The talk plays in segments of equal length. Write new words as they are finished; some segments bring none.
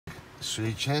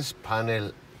switches,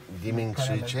 panel dimming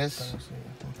switches,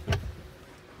 Okay.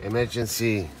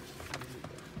 emergency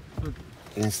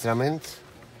instrument.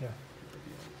 Yeah.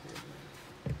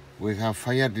 We have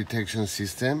fire detection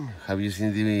system. Have you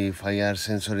seen the fire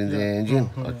sensor in the engine?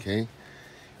 Okay.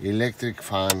 Electric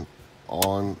fan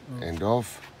on and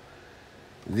off.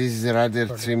 This is the rudder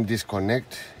trim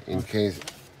disconnect. In case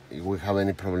we have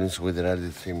any problems with the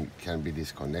rudder trim, can be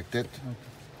disconnected.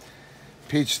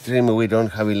 Pitch trim, we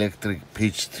don't have electric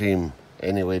pitch trim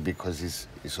anyway because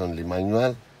it's only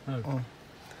manual.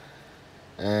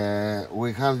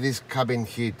 We have this cabin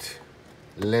heat,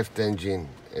 left engine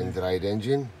and right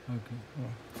engine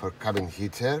for cabin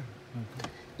heater.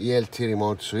 ELT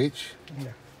remote switch.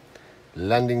 Yeah.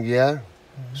 Landing gear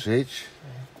switch.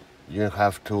 You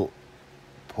have to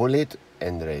pull it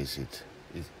and raise it.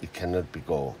 It cannot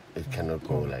go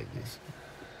like this.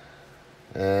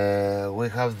 We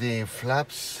have the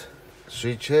flaps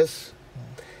switches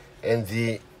and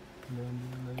the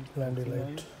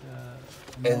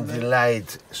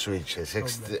light switches.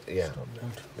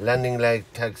 Landing light,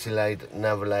 taxi light,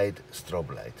 nav light,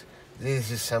 strobe light.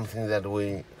 This is something that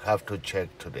we have to check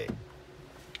today.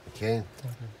 Okay.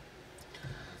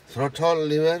 Throttle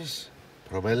levers,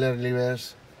 propeller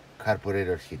levers,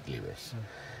 carburetor heat levers.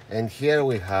 And here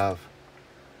we have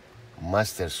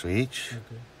master switch.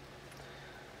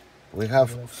 We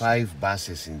have 5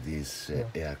 buses in this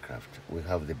aircraft. We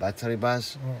have the battery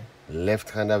bus,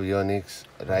 left-hand avionics,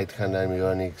 right-hand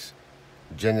avionics,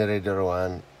 generator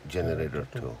 1, generator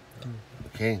 2.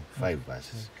 Okay, 5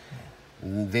 buses.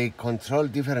 They control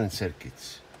different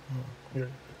circuits.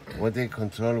 What they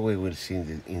control, we will see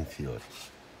in theory.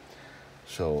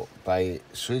 So by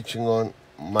switching on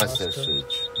master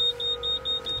switch,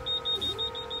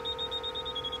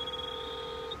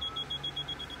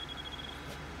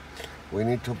 we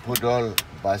need to put all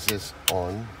buses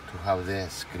on to have the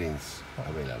screens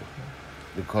available.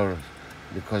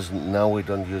 Because now we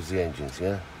don't use the engines,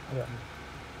 yeah? Yeah.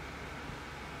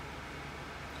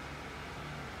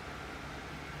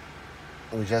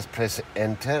 We just press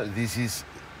enter. This is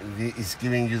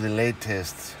giving you the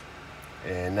latest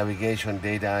navigation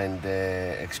data and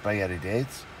expiry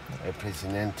dates. By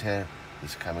pressing enter,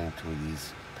 it's coming to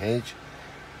this page.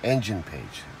 Engine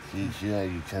page. Here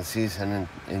you can see it's an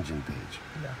engine page.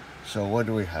 Yeah. So what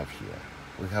do we have here?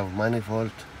 We have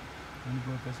manifold,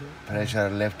 pressure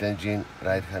left engine,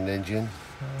 right hand engine,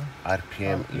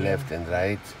 RPM left and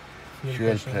right,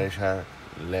 fuel pressure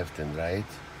left and right.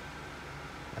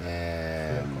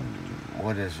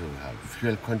 What else do we have?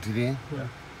 Fuel quantity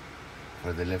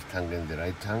for the left tank and the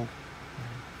right tank.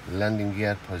 Landing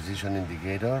gear position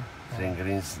indicator, 3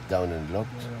 greens down and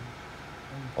locked.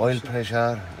 Oil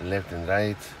pressure left and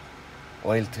right.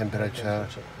 Oil temperature.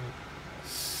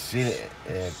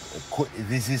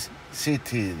 This is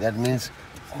CT, that means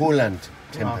coolant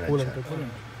temperature.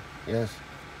 Yes.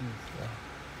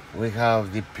 We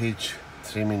have the pitch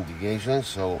trim indication,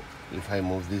 so if I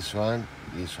move this one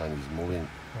is moving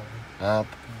up,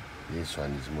 this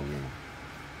one is moving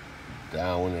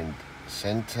down and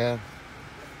center,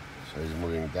 so it's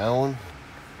moving down,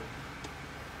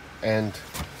 and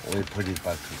we put it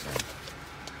back to center.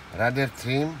 Rudder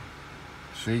trim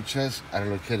switches are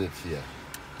located here.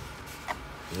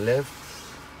 Left,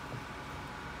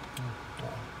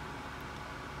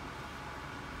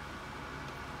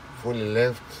 fully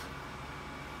left,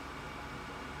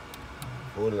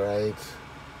 full right,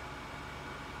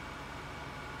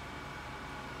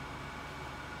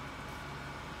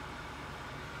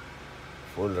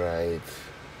 full right,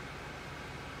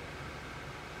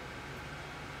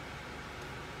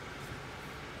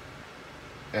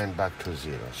 and back to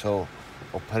 0. So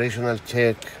operational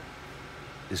check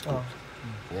is good.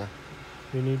 Yeah.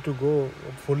 We need to go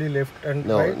fully left and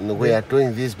right? No, we are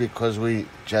doing this because we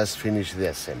just finished the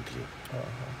assembly.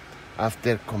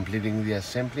 After completing the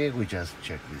assembly, we just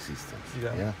check the systems.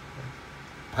 Yeah.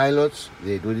 Pilots,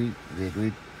 they do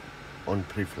it on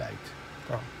pre-flight.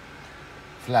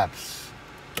 Flaps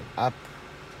up.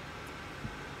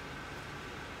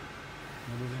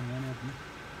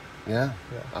 Yeah.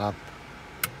 Up.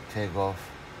 Take off.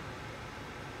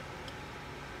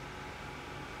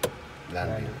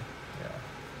 Landing.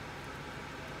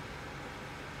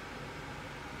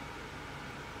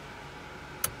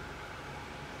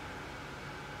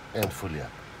 And fully up.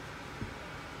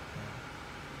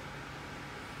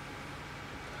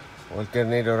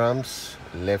 Alternator arms,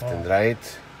 left and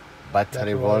right.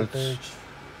 Battery voltage,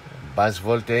 bus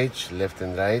voltage, left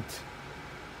and right.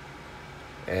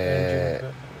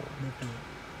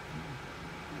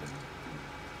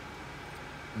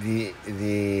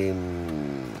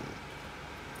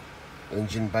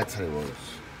 engine battery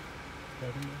volts.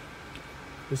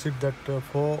 Is it that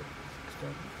for?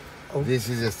 Oh. This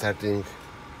is a starting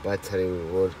battery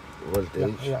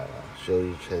voltage. Yeah. So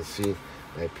you can see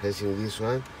by pressing this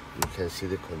one, you can see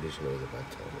the condition of the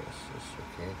battery.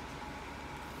 Okay.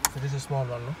 It is a small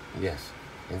one, no? Yes.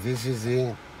 And this is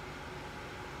the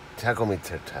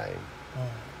tachometer time.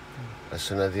 As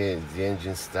soon as the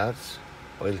engine starts,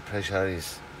 oil pressure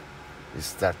is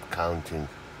start counting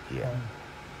here.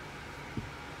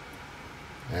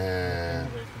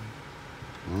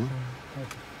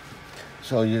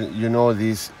 So you know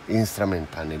this instrument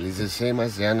panel is the same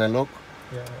as the analog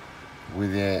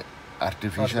with the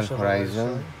artificial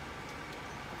horizon.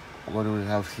 What do we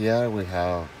have here? We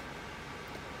have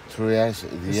through the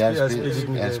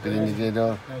airspeed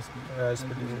indicator,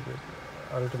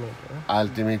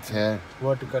 altimeter,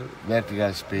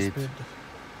 vertical speed,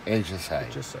 HSI.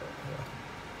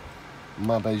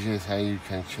 Map HSI, you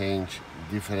can change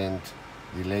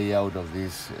the layout of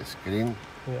this screen.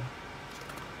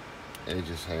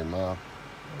 HSI map,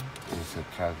 insert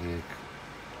traffic,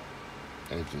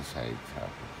 HSI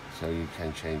traffic. So you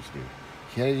can change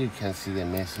it. Here you can see the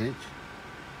message,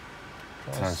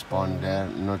 transponder,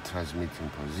 not transmitting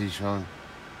position,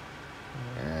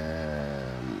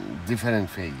 different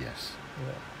failures.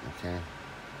 Okay.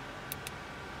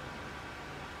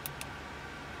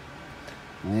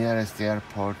 Nearest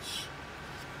airports,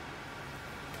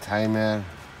 timer,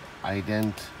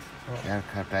 ident,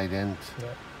 aircraft ident,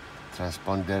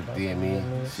 transponder, DME,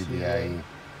 CDI.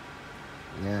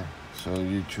 Yeah, so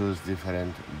you choose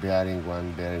different, bearing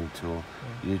 1, bearing 2,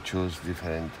 you choose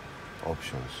different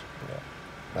options.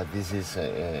 But this is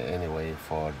anyway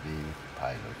for the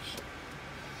pilots.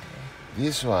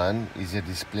 This one is a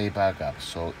display backup,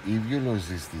 so if you lose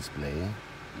this display,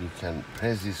 you can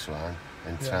press this one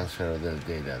and transfer the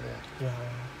data there.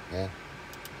 Okay?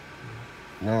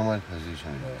 Normal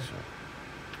position is this one.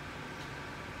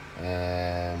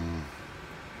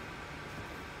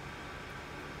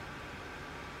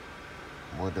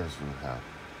 What else do we have?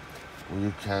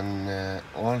 You can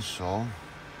also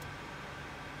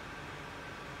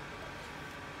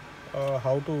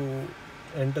how to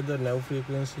enter the nav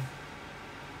frequency?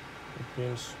 It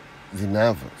means the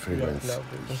nav frequency. Nav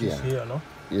frequency is here, no?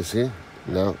 You see?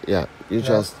 Now, you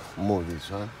just move this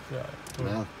one.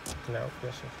 Nav.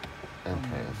 Yes. And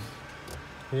press.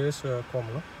 Here is com,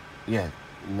 no? Yeah,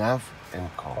 nav and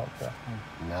com.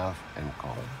 Nav and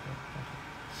com.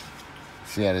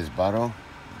 Here is baro.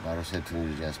 Baro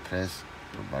settings, you just press.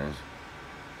 Baro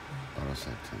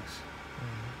settings.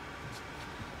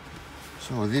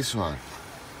 So this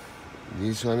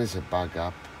one is a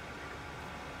backup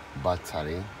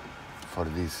battery for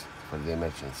the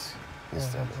emergency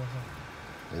instrument.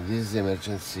 And this is the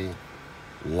emergency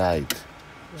light.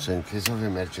 So in case of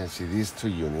emergency, these two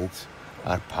units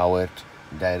are powered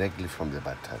directly from the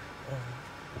battery.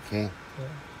 Okay?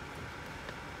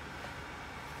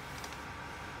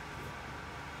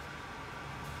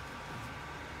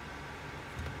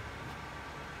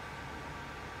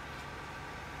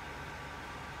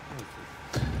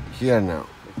 Here now,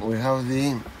 we have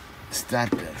the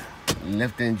starter,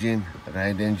 left engine,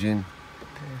 right engine,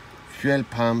 fuel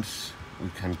pumps. We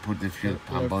can put the fuel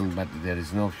pump on, but there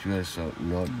is no fuel, so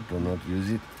do not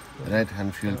use it. Right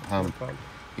hand fuel pump,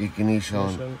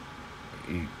 ignition,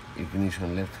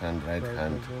 left hand, right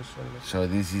hand. So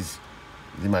this is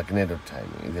the magneto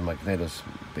timing, the magnetos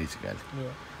basically.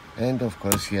 And of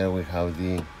course here we have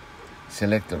the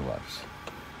selector valves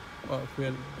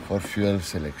for fuel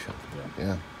selection.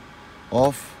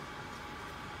 Off,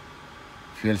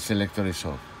 fuel selector is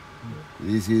off.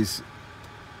 This is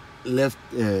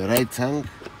right tank.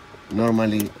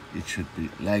 Normally it should be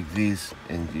like this,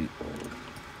 and it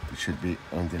should be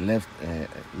on the left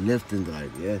and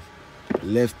right. Yes,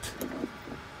 left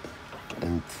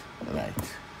and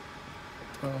right.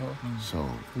 So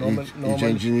each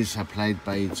engine is supplied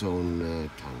by its own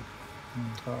tank.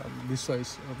 This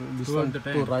size, this one to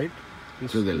right,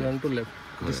 this to the one to left.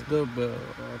 This is the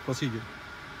procedure.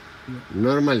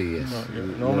 Normally, yes.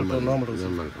 Normal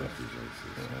procedure.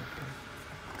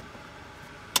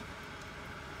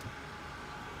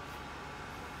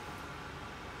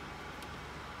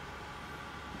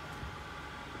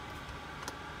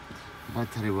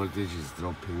 Battery voltage is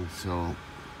dropping, so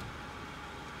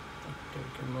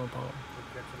no power.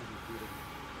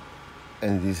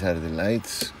 And these are the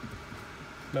lights.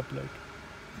 Map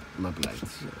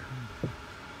lights.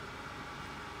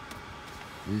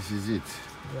 This is it.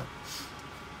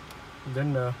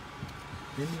 Then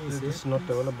this is not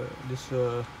available. This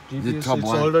GPS is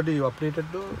already updated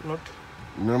though, not?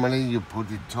 Normally you put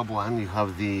the top one, you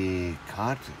have the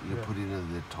card, you Yeah. put it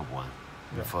in the top one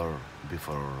Yeah.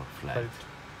 before flight. Right.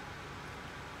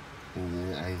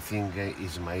 And I think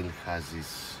Ismail has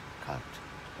his card.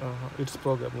 It's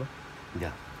program, no?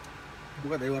 Yeah.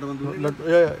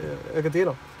 ඒක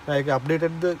තියෙනවා. ඒක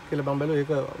updated ද කියලා මම බැලුවා.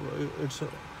 ඒක it's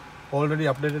already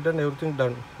updated and everything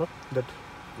done. No? That.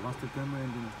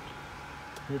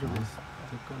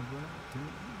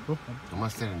 The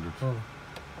master and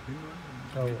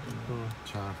the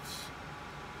charts.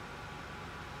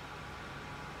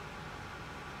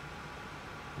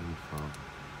 Info.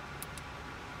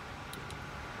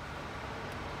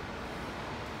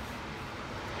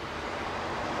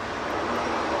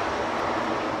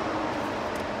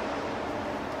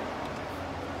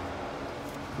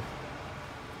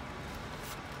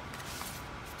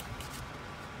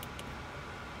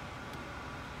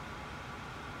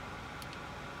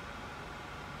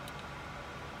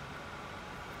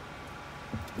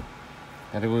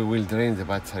 And we will drain the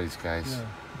batteries, guys.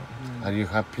 Yeah. Are you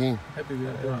happy? Happy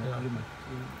with very much.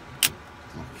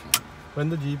 Okay. When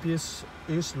the GPS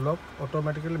is locked,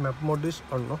 automatically map mode is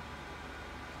on, no?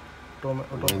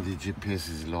 When the GPS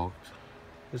is locked,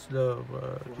 Is the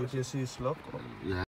GPS is locked. you